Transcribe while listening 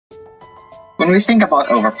When we think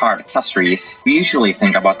about overpowered accessories, we usually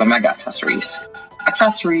think about the mega accessories.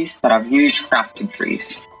 Accessories that have huge crafting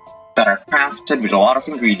trees, that are crafted with a lot of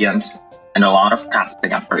ingredients and a lot of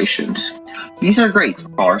crafting operations. These are great,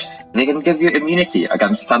 of course. They can give you immunity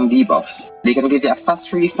against stun debuffs. They can give you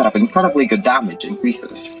accessories that have incredibly good damage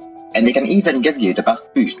increases. And they can even give you the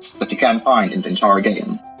best boosts that you can find in the entire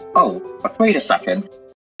game. Oh, but wait a second.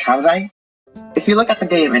 Can they? If you look at the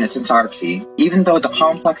game in its entirety, even though the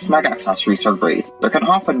complex mega accessories are great, there can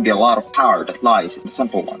often be a lot of power that lies in the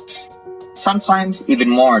simple ones. Sometimes even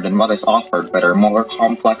more than what is offered by their more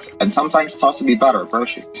complex and sometimes thought to be better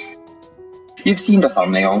versions. You've seen the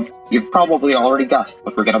thumbnail, you've probably already guessed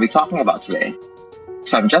what we're going to be talking about today.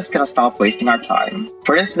 So I'm just going to stop wasting our time.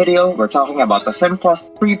 For this video, we're talking about the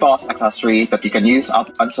simplest pre-boss accessory that you can use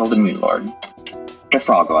up until the Moonlord. The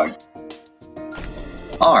frog leg.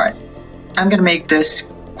 Alright, I'm going to make this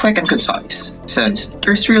quick and concise, since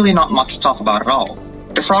there's really not much to talk about at all.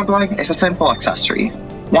 The frog leg is a simple accessory,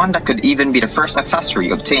 one that could even be the first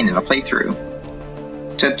accessory obtained in a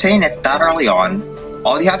playthrough. To obtain it that early on,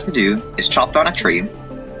 all you have to do is chop down a tree,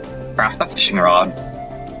 craft a fishing rod,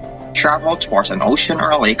 travel towards an ocean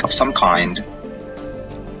or a lake of some kind,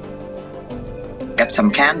 get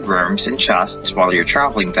some canned worms in chests while you're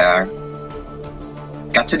traveling there,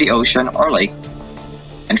 get to the ocean or lake,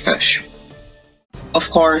 and fish. Of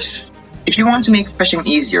course, if you want to make fishing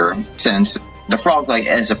easier, since the frog leg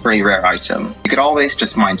is a pretty rare item, you could always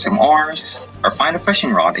just mine some ores, or find a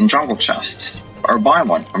fishing rod in jungle chests, or buy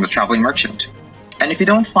one from the traveling merchant. And if you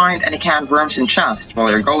don't find any canned worms in chests while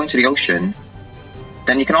you're going to the ocean,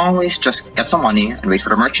 then you can always just get some money and wait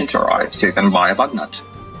for the merchant to arrive so you can buy a bug nut.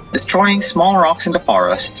 Destroying small rocks in the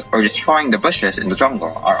forest or destroying the bushes in the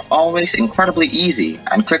jungle are always incredibly easy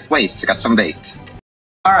and quick ways to get some bait.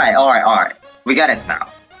 Alright, we get it now.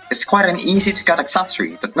 It's quite an easy to get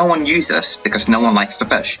accessory that no one uses because no one likes to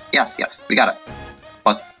fish. Yes, we got it.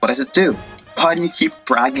 But what does it do? Why do you keep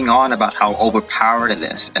bragging on about how overpowered it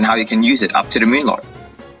is and how you can use it up to the Moonlord?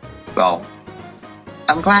 Well,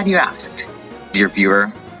 I'm glad you asked, dear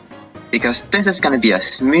viewer, because this is going to be a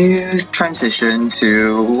smooth transition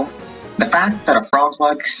to the fact that a frog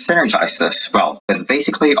leg synergizes well with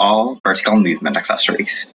basically all vertical movement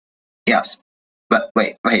accessories. Yes, but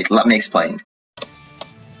wait, let me explain.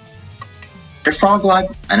 The frog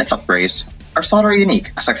leg and its upgrades are sort of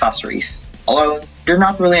unique as accessories, although they're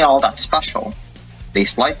not really all that special. They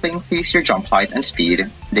slightly increase your jump height and speed,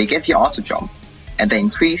 they give you auto jump, and they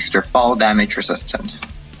increase your fall damage resistance.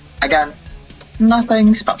 Again,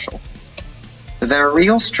 nothing special. Their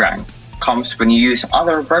real strength comes when you use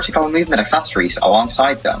other vertical movement accessories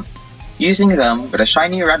alongside them. Using them with a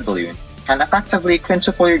shiny red balloon can effectively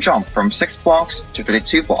quintuple your jump from 6 blocks to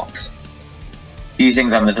 32 blocks. Using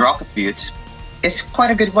them with rocket boots is quite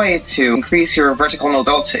a good way to increase your vertical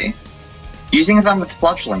mobility. Using them with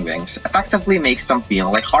fledgling wings effectively makes them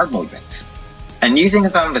feel like hard mode wings. And using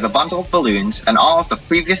them with a bundle of balloons and all of the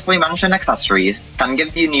previously mentioned accessories can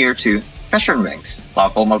give you near to Fisherman Wings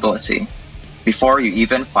level mobility, before you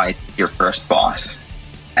even fight your first boss.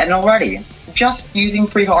 And already, just using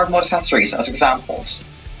Prehardmode accessories as examples,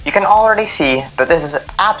 you can already see that this is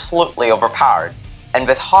absolutely overpowered, and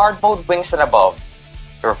with hard mode wings and above,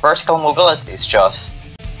 your vertical mobility is just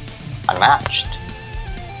unmatched.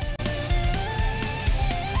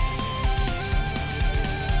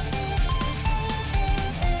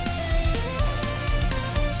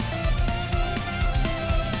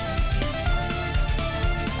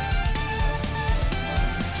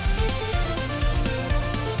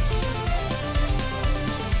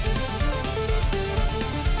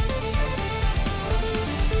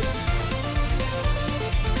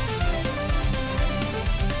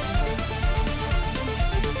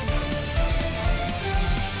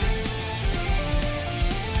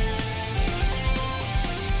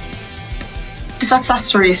 This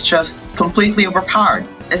accessory is just completely overpowered,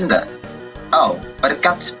 isn't it? Oh, but it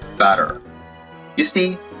gets better. You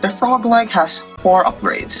see, the frog leg has 4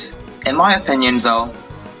 upgrades. In my opinion though,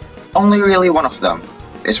 only really one of them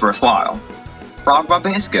is worthwhile. Frog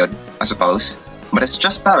webbing is good, I suppose, but it's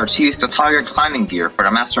just better to use the tired climbing gear for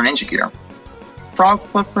the Master Ninja gear. Frog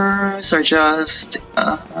flippers are just...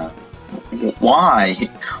 why?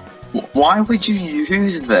 Why would you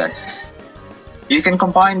use this? You can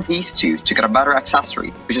combine these two to get a better accessory,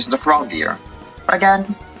 which is the frog gear. But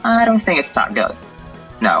again, I don't think it's that good.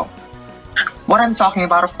 No. What I'm talking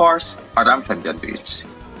about, of course, are the amphibian boots,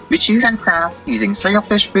 which you can craft using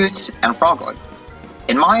sailfish boots and frog leg.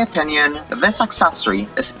 In my opinion, this accessory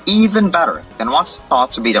is even better than what's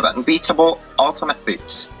thought to be the unbeatable ultimate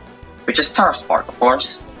boots, which is Terrasport, of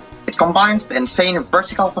course. It combines the insane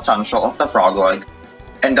vertical potential of the Frogleg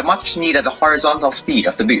and the much-needed horizontal speed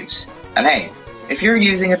of the boots. And hey, if you're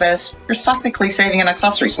using this, you're technically saving an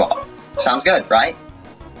accessory slot. Sounds good, right?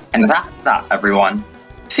 And that's that, everyone.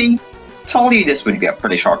 See, told you this would be a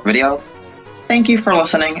pretty short video. Thank you for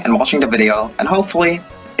listening and watching the video, and hopefully,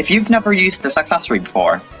 if you've never used this accessory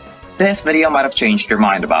before, this video might have changed your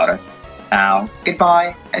mind about it. Now,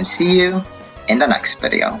 goodbye, and see you in the next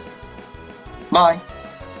video. Bye!